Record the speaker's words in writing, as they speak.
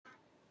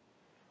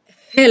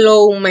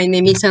Hello, my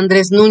name is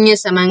Andres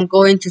Nunez and I'm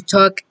going to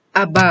talk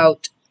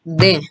about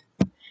the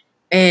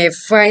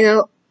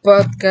final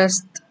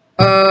podcast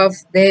of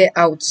The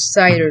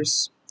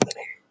Outsiders.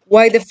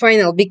 Why the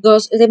final?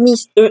 Because the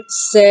Mister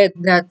said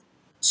that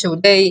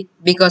today,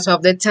 because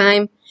of the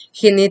time,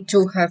 he need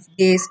to have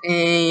this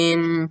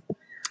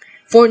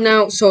for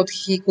now so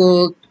he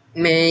could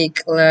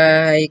make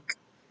like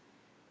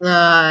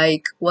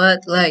the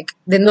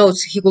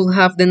notes. He could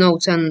have the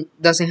notes and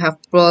doesn't have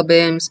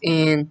problems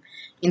in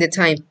the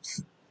time.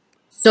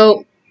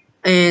 So,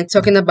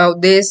 talking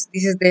about this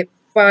is the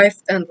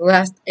fifth and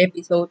last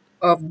episode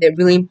of the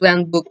Reading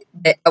Plan book,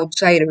 The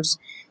Outsiders.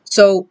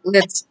 So,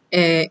 let's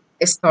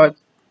start.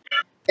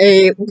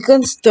 We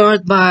can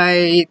start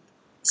by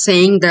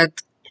saying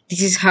that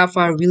this is have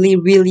a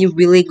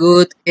really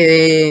good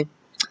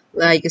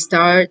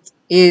start.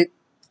 It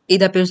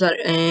appears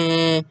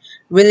that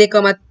really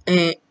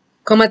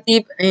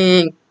combative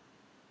and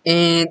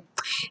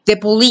the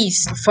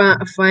police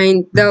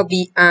find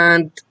Dalby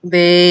and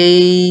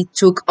they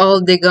took all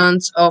the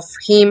guns of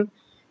him,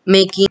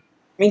 making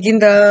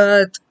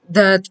that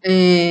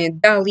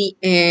Dali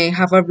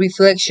have a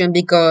reflection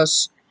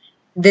because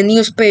the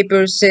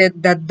newspaper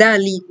said that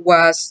Dali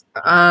was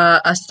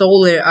a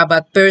stolen, a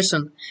bad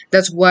person.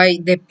 That's why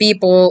the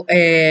people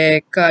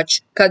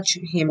catch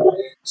him.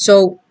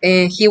 So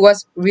he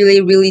was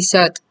really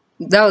sad.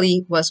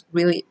 Dali was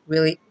really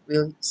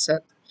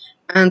sad,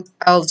 and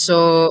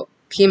also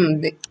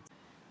him.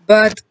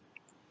 But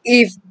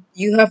if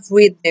you have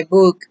read the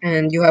book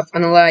and you have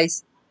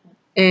analyzed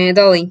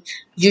Dali,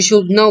 you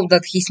should know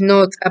that he's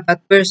not a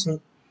bad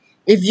person.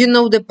 If you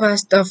know the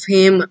past of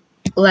him,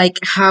 like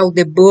how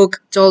the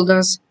book told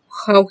us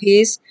how he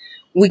is,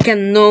 we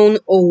can know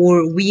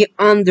or we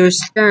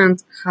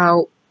understand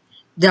how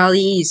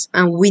Dali is,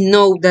 and we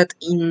know that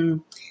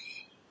in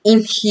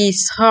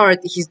his heart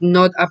he's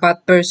not a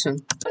bad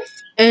person.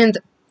 And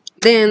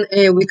then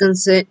we can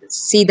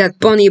see that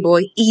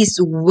Ponyboy is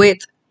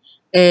with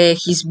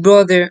his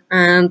brother,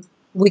 and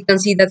we can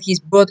see that his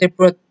brother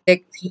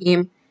protect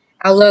him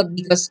a lot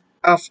because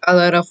of a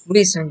lot of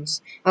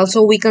reasons.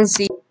 Also, we can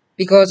see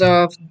because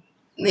of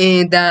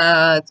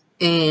that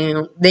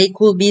they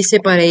could be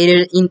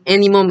separated in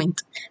any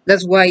moment.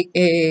 That's why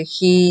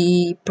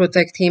he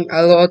protect him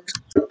a lot.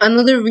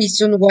 Another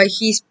reason why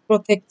he's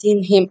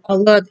protecting him a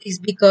lot is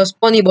because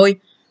Ponyboy,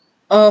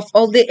 of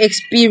all the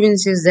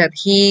experiences that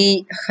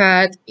he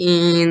had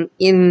in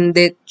el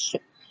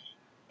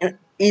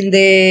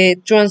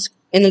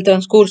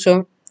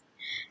transcurso,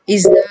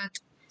 is that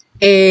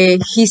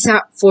he's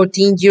a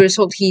 14 years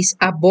old. He's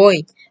a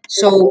boy,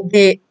 so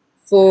the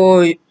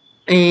for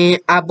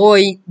a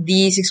boy,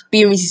 this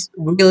experience is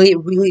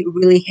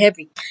really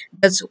heavy.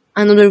 That's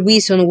another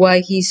reason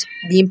why he's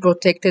being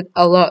protected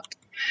a lot.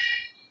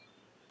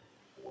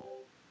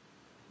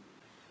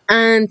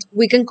 And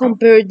we can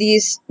compare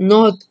this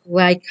not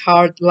like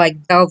hard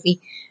like Delphi,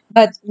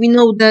 but we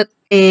know that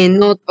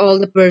not all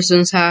the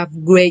persons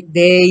have great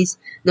days,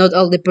 not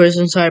all the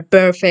persons are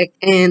perfect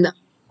and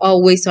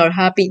always are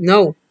happy.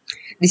 No,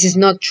 this is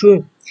not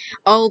true.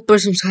 All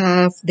persons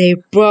have their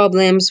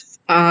problems,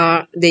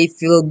 they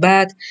feel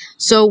bad.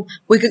 So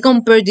we can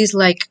compare this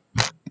like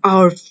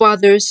our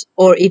fathers,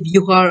 or if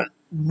you are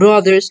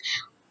brothers,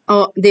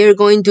 they're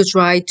going to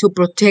try to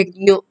protect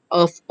you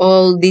of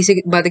all these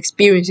bad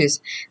experiences.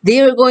 They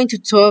are going to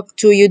talk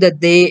to you that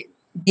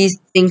these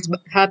things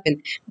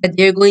happen, but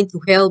they're going to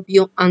help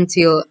you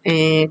until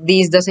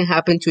this doesn't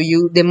happen to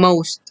you the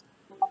most.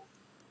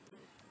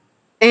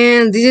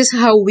 And this is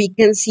how we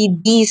can see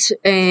this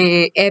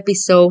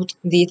episode,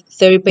 the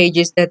 30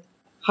 pages, that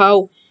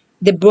how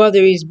the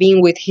brother is being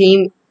with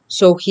him.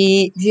 So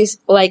this is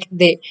like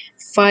the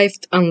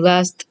fifth and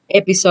last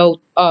episode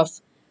of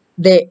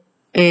the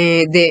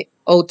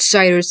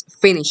Outsiders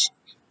finish.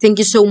 Thank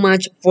you so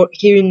much for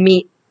hearing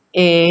me.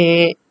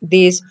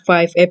 These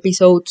 5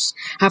 episodes.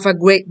 Have a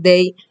great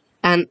day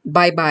and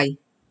bye bye.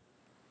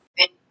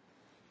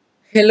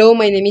 Hello,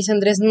 my name is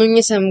Andres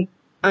Nunez.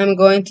 I'm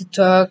going to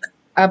talk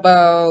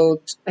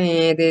about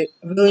the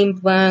Willing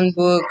Plan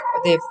book,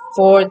 the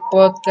fourth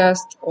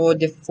podcast or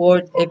the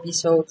fourth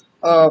episode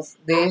of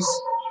this.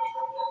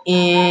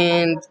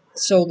 And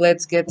so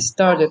let's get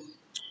started.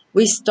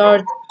 We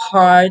start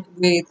hard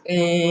with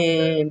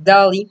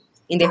Dali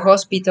in the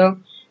hospital,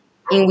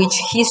 in which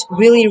he's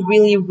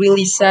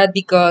really sad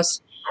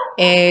because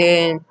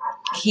uh,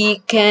 he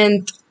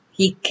can't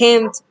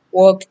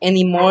walk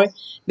anymore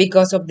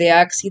because of the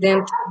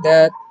accident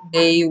that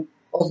they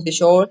of the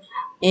shore,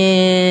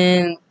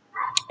 and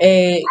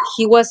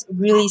he was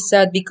really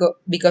sad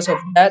because of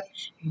that,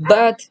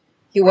 but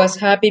he was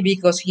happy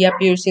because he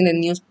appears in the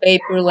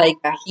newspaper like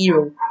a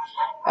hero.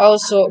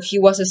 Also, he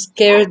was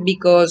scared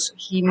because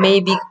he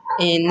maybe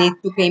need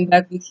to came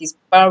back with his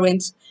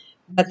parents,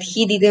 but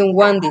he didn't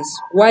want this.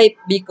 Why?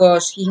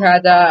 Because he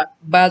had a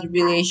bad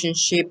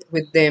relationship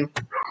with them.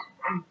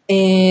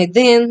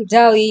 Then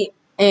Dali,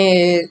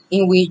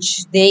 in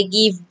which they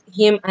give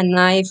him a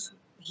knife,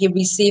 he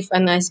received a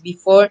knife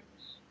before.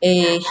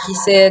 He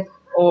said,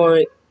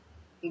 or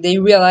they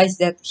realized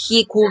that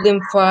he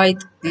couldn't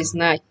fight this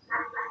night,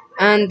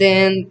 and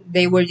then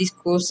they were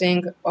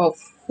discussing of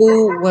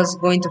who was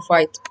going to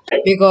fight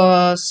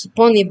because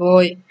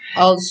Ponyboy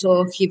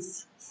also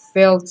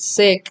felt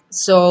sick.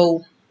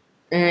 So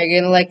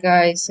again, like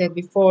I said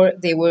before,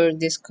 they were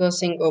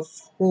discussing of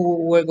who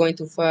were going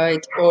to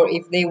fight or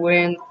if they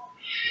weren't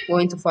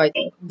going to fight.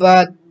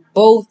 But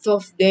both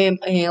of them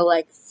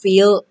like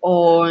feel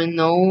or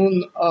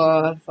known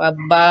of a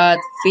bad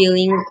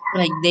feeling,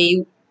 like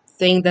they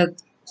think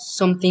that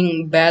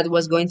something bad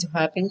was going to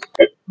happen.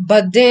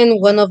 But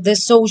then one of the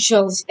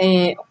socials,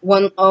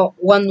 one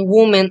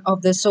woman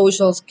of the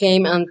socials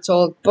came and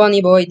told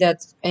Ponyboy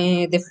that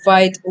the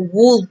fight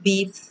would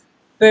be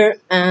fair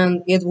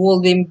and it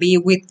wouldn't be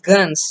with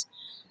guns.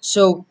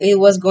 So it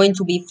was going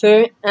to be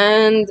fair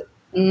and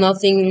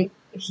nothing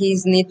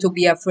he's need to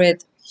be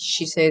afraid,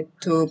 she said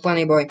to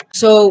Ponyboy.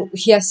 So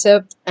he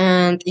accepted,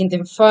 and in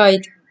the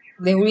fight,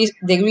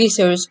 the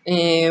greasers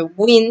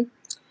win,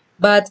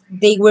 but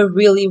they were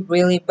really,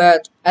 really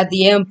bad. At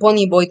the end,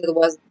 Ponyboy, that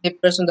was the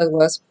person that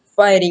was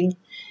fighting,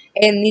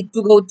 and need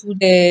to go to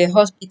the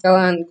hospital.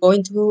 And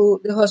going to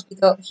the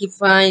hospital, he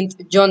find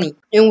Johnny.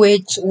 In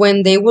which,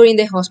 when they were in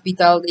the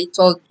hospital, they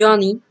told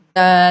Johnny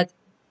that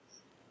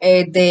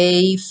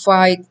they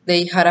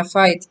had a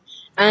fight,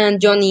 and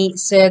Johnny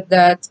said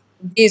that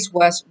this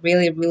was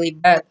really, really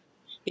bad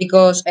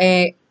because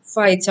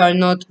fights are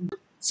not.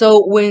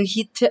 So when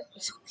he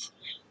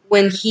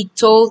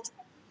told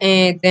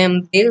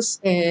them this,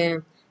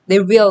 they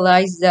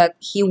realized that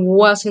he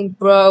wasn't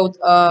proud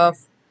of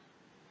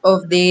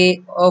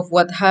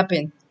what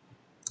happened,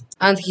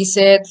 and he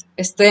said,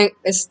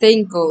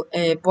 "Stenko,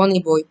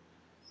 Ponyboy,"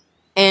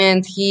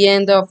 and he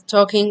ended up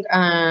talking,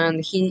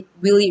 and he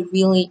really,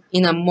 really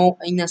in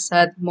a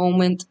sad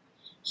moment,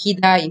 he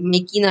died,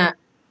 making a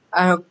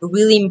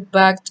really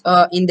impact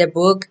in the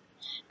book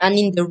and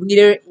in the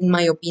reader, in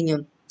my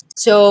opinion.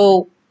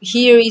 So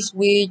here is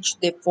which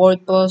the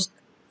fourth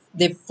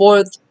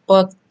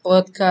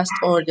podcast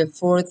or the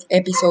fourth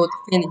episode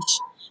finish,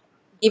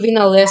 giving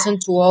a lesson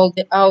to all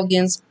the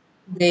audience,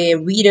 the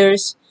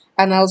readers,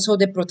 and also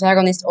the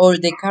protagonists or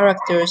the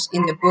characters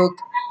in the book.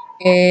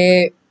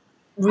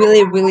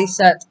 Really, really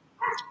sad.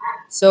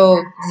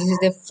 So this is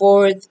the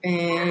fourth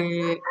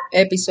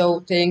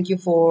episode. Thank you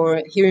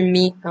for hearing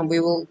me, and we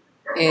will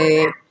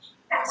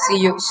see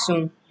you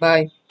soon.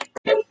 Bye.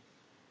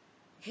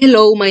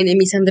 Hello, my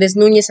name is Andres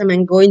Nunez, and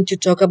I'm going to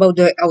talk about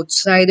the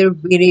Outsider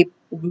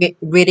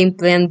reading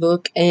plan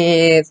book,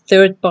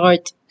 third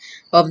part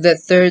of the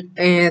third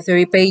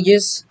 30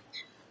 pages.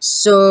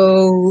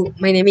 So,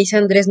 my name is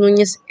Andres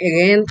Nunez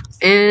again,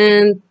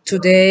 and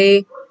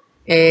today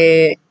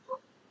uh,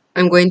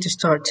 I'm going to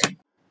start.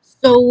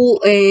 So,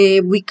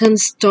 we can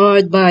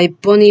start by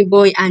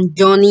Ponyboy and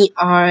Johnny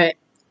are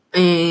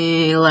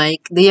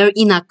like they are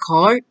in a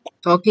car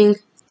talking,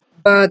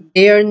 but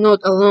they are not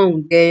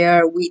alone. They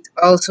are with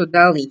also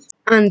Dali,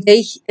 and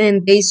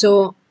they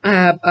saw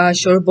a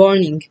short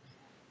burning,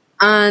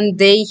 and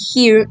they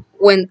hear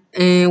when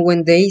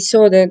they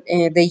saw that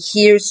they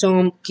hear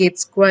some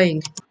kids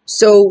crying.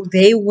 So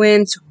they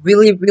went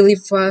really, really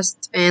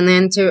fast and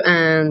enter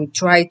and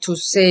try to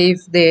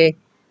save the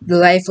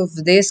life of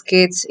these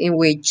kids, in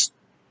which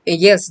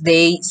yes,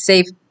 they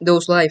saved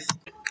those lives.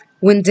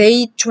 When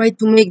they tried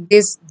to make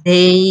this,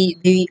 they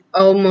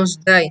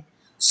almost died.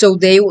 So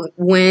they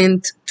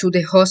went to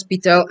the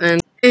hospital,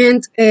 and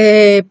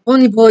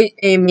Ponyboy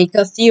make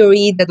a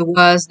theory that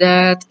was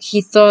that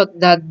he thought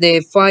that the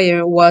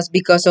fire was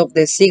because of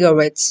the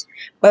cigarettes,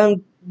 but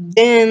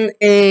then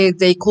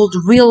they could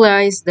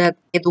realize that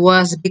it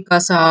was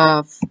because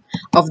of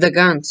the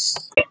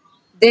guns.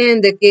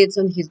 Then the kids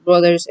and his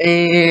brothers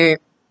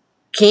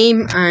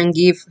came and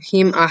give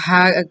him a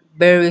hug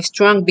very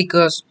strong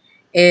because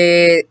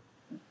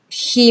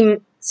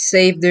him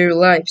saved their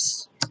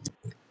lives.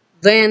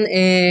 Then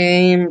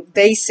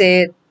they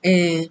said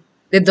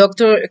the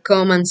doctor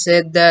come and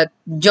said that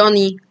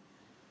Johnny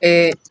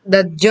they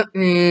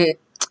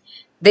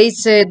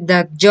said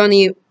that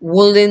Johnny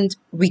wouldn't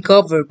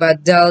recover,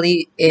 but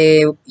Dali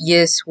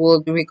yes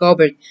would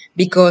recover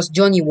because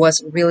Johnny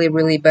was really,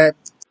 really bad.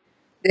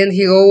 Then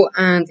he go,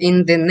 and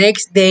in the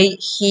next day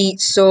he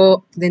saw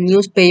the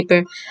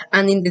newspaper,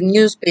 and in the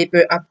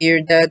newspaper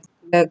appeared that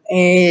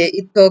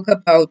it talk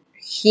about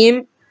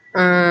him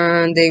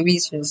and the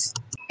reasons.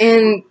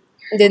 And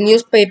the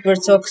newspaper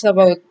talks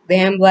about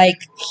them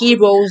like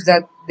heroes,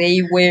 that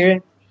they were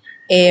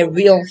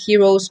real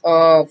heroes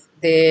of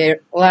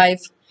their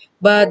life.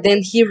 But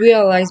then he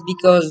realized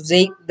because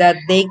they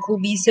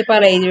could be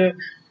separated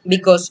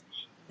because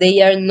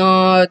they are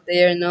not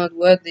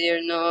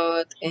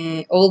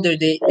older,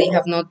 they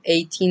have not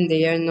 18,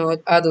 they are not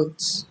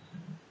adults.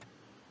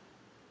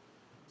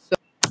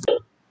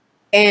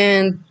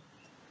 And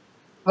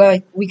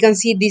like we can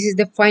see, this is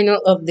the final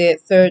of the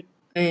third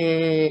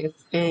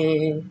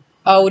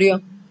audio.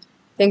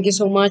 Thank you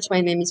so much.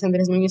 My name is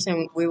Andres Nunez,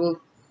 and we will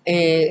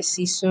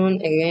see soon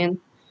again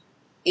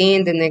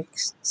in the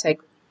next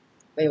cycle.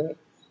 Bye bye.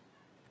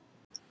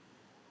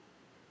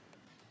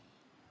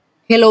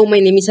 Hello, my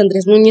name is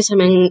Andres Nunez,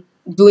 and I'm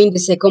doing the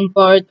second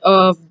part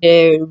of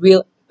the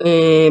real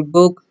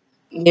book,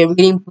 the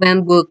reading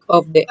plan book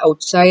of The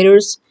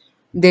Outsiders,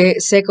 the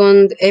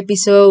second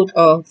episode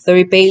of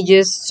 30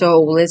 pages.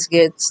 So let's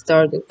get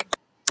started.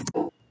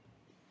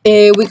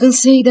 We can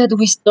say that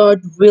we start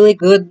really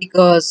good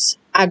because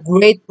a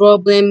great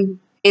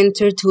problem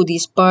entered to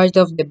this part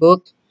of the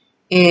book.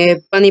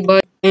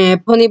 Ponyboy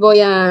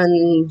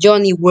and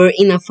Johnny were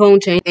in a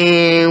fountain,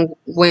 and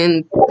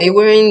when they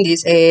were in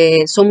this,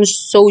 some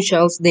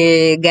socials,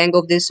 the gang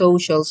of the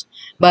socials,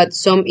 but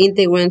some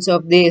integrants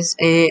of this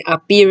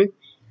appear,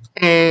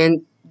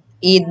 and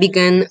it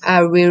began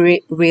a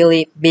really,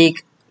 really big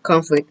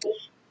conflict.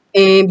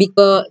 And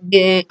because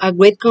a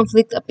great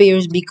conflict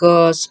appears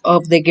because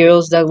of the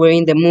girls that were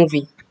in the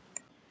movie.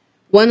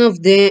 One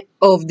of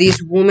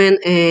these women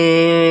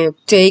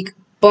take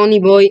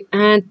Ponyboy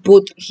and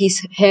put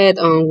his head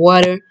on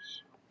water,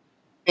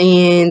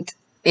 and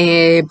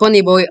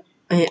Ponyboy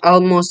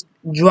almost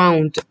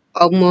drowned.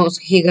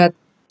 Almost he got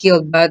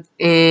killed, but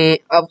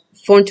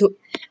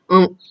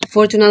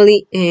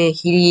unfortunately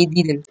he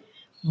didn't.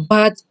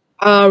 But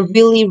a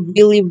really,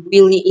 really,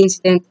 really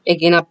incident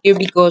again appeared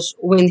because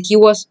when he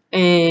was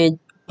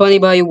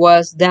Ponyboy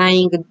was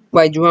dying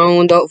by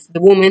drowned of the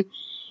woman,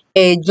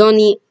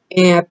 Johnny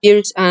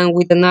appears and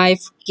with a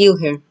knife kill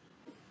her.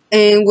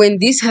 And when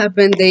this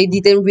happened, they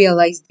didn't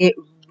realize the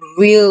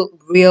real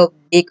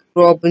big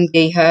problem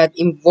they had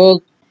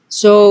involved.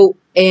 So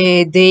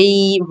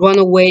they run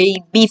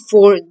away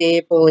before the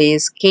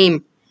police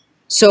came.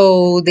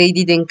 So they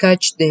didn't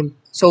catch them.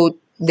 So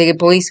the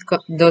police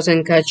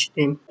doesn't catch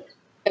them.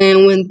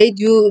 And when they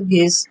do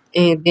this,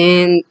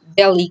 then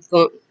Delhi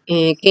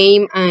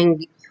came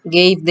and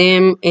gave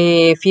them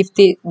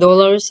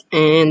 $50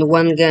 and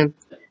one gun.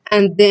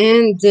 And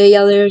then they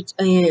alert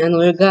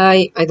another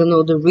guy, I don't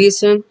know the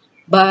reason,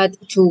 but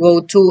to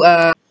go to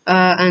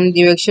and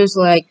directions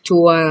like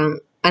to an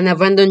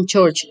abandoned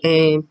church.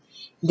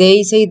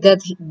 They say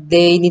that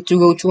they need to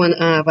go to an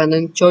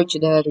abandoned church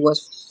that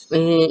was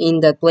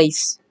in that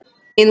place,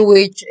 in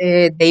which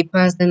they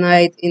pass the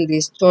night in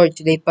this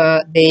church. They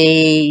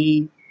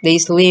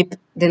sleep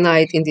the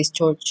night in this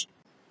church.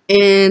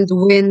 And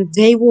when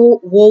they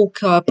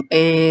woke up,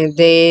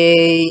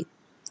 they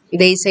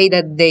say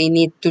that they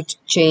need to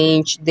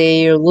change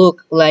their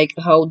look, like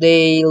how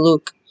they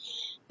look.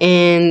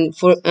 And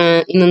for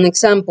in an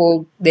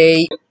example,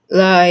 they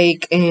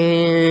like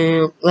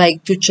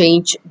to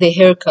change the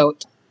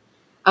haircut.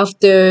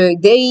 After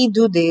they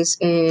do this,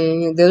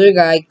 the other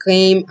guy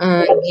came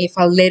and gave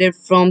a letter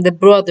from the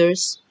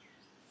brothers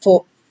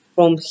for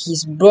from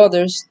his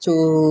brothers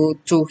to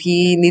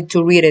he need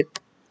to read it,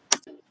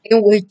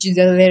 in which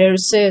the letter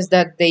says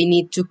that they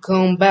need to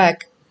come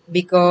back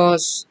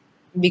because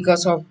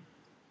of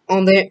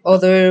on the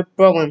other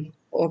problem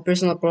or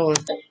personal problem,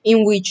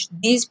 in which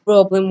this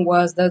problem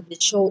was that the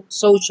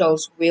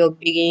socials will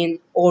begin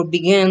or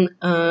began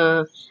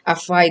a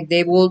fight.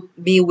 They will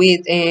be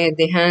with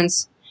the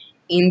hands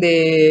in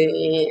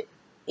the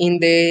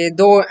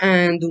door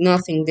and do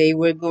nothing. They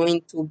were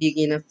going to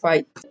begin a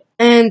fight.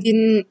 And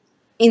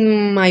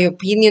in my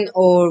opinion,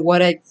 or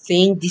what I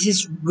think, this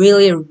is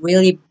really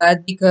really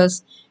bad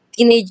because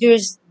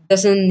teenagers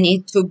doesn't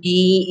need to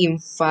be in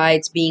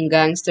fights, being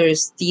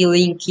gangsters,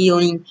 stealing,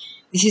 killing.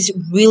 This is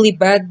really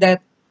bad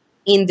that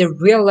in the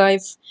real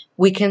life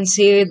we can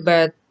see it,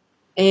 but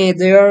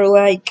they are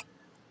like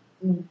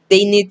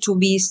they need to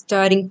be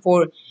studying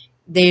for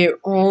their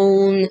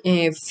own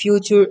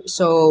future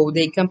so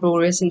they can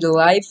progress in the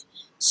life.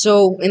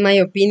 So in my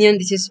opinion,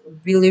 this is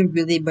really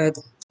really bad.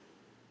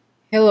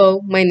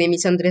 Hello, my name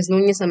is Andres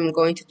Nunez. I'm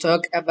going to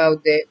talk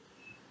about the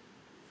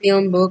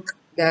film book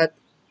that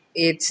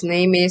its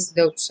name is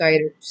The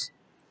Outsiders.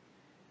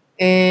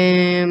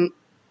 And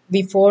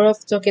before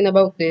of talking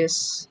about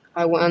this,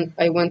 I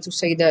want to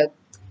say that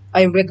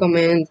I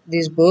recommend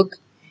this book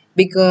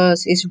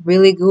because it's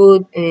really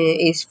good.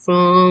 It's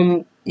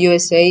from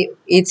USA.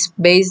 It's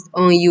based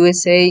on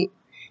USA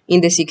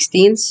in the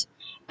 16th,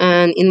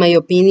 and in my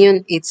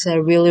opinion, it's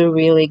a really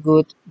really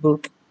good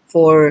book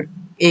for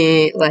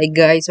like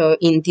guys or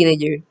in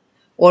teenager,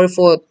 or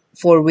for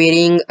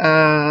reading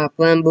a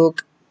plan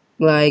book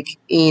like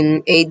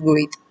in 8th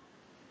grade.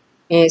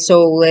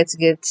 So let's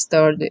get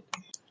started.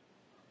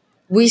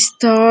 We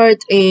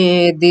start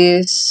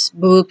this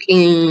book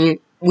in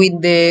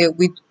with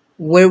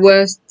where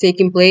was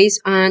taking place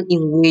and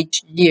in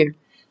which year.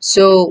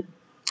 So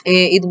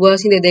it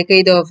was in the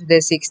decade of the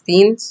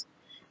 16th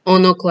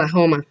on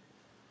Oklahoma.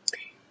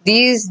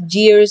 These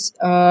years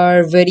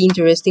are very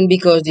interesting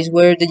because these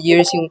were the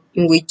years in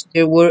which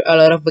there were a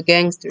lot of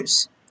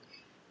gangsters.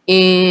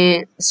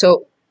 And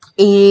so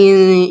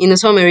in a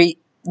summary,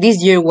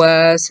 this year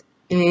was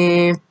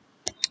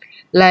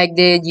like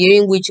the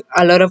year in which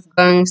a lot of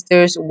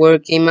gangsters were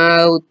came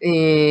out.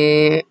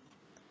 Yes,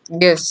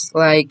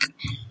 like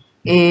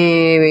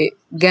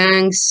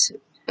gangs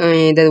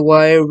that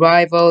were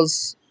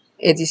rivals,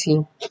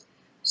 etc.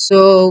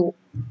 So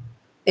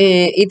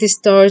it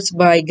starts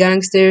by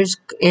gangsters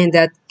and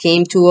that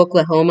came to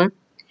Oklahoma.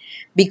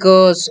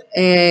 because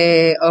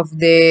of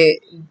the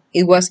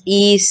it was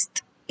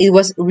east, it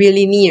was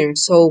really near,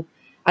 so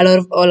a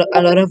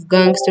lot of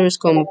gangsters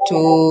come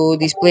to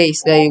this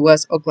place that it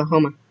was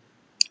Oklahoma.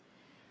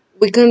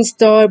 We can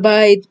start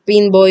by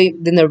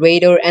Pinboy, the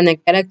narrator, and a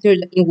character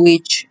in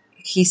which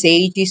his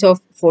age is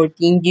of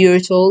 14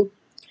 years old.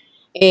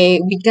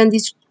 We can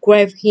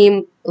describe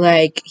him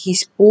like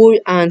he's poor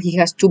and he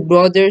has two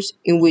brothers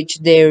in which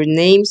their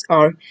names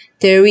are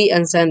Terry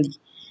and Sandy.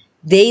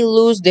 They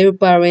lose their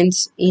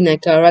parents in a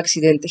car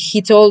accident.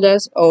 He told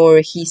us, or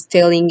he's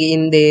telling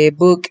in the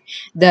book,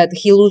 that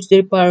he lost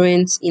their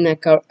parents in a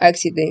car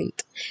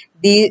accident.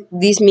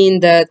 This means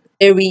that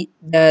Terry,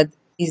 that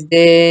is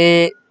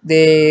the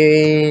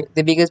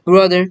biggest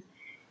brother,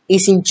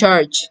 is in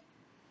charge,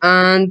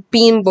 and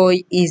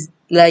Pinboy is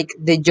like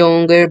the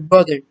younger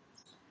brother.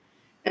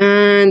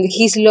 And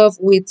he's love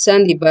with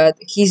Sandy, but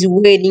he's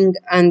waiting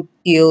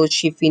until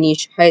she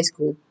finish high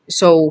school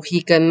so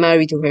he can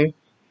marry to her.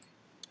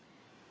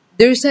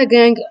 There's a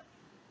gang,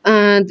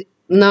 and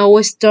now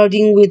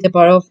starting with the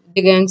part of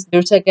the gangs,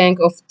 there's a gang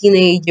of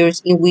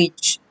teenagers in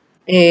which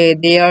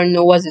they are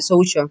known as the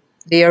Social.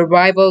 They are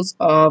rivals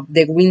of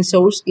the Green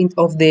Source,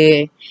 of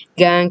the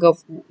gang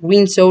of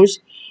Green Source,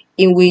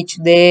 in which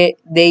they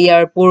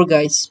are poor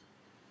guys.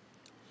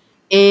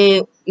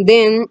 And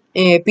then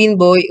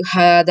Pinboy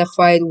had a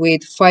fight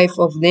with five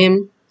of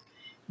them,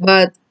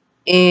 but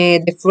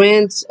the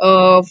friends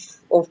of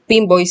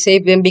Pinboy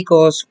saved them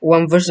because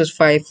one versus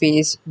five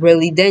is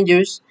really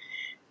dangerous.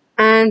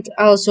 And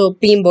also,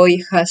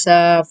 Pinboy has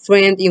a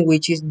friend in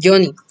which is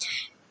Johnny.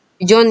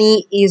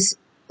 Johnny is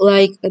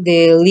like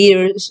the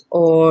leaders,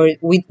 or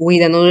with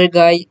another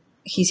guy,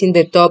 he's in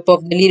the top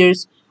of the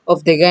leaders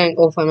of the gang,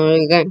 of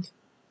another gang.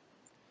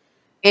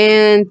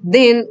 And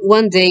then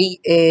one day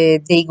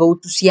they go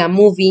to see a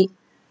movie,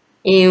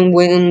 and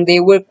when they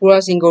were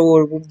crossing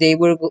or they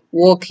were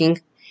walking,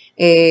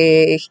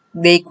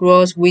 they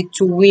crossed with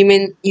two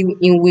women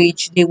in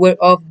which they were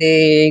of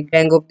the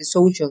gang of the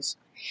socials.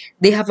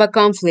 They have a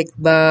conflict,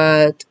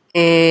 but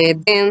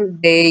then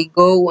they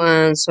go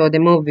and saw the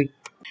movie.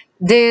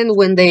 Then,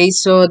 when they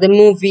saw the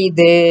movie,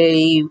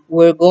 they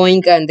were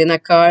going, and then a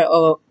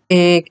car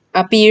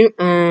appeared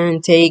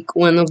and take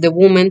one of the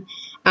women,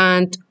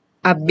 and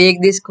a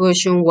big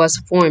discussion was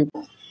formed.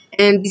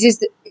 And this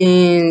is,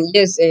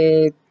 yes,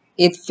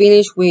 it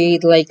finished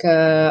with like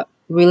a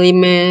really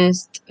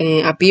messed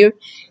appear,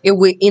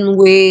 in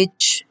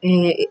which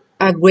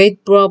a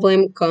great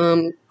problem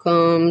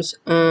comes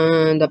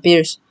and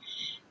appears.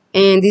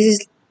 And this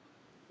is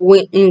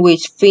in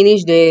which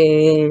finish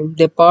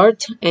the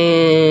part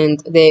and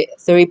the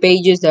 30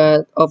 pages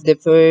that of the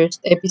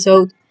first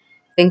episode.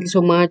 Thank you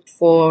so much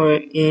for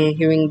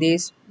hearing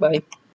this. Bye.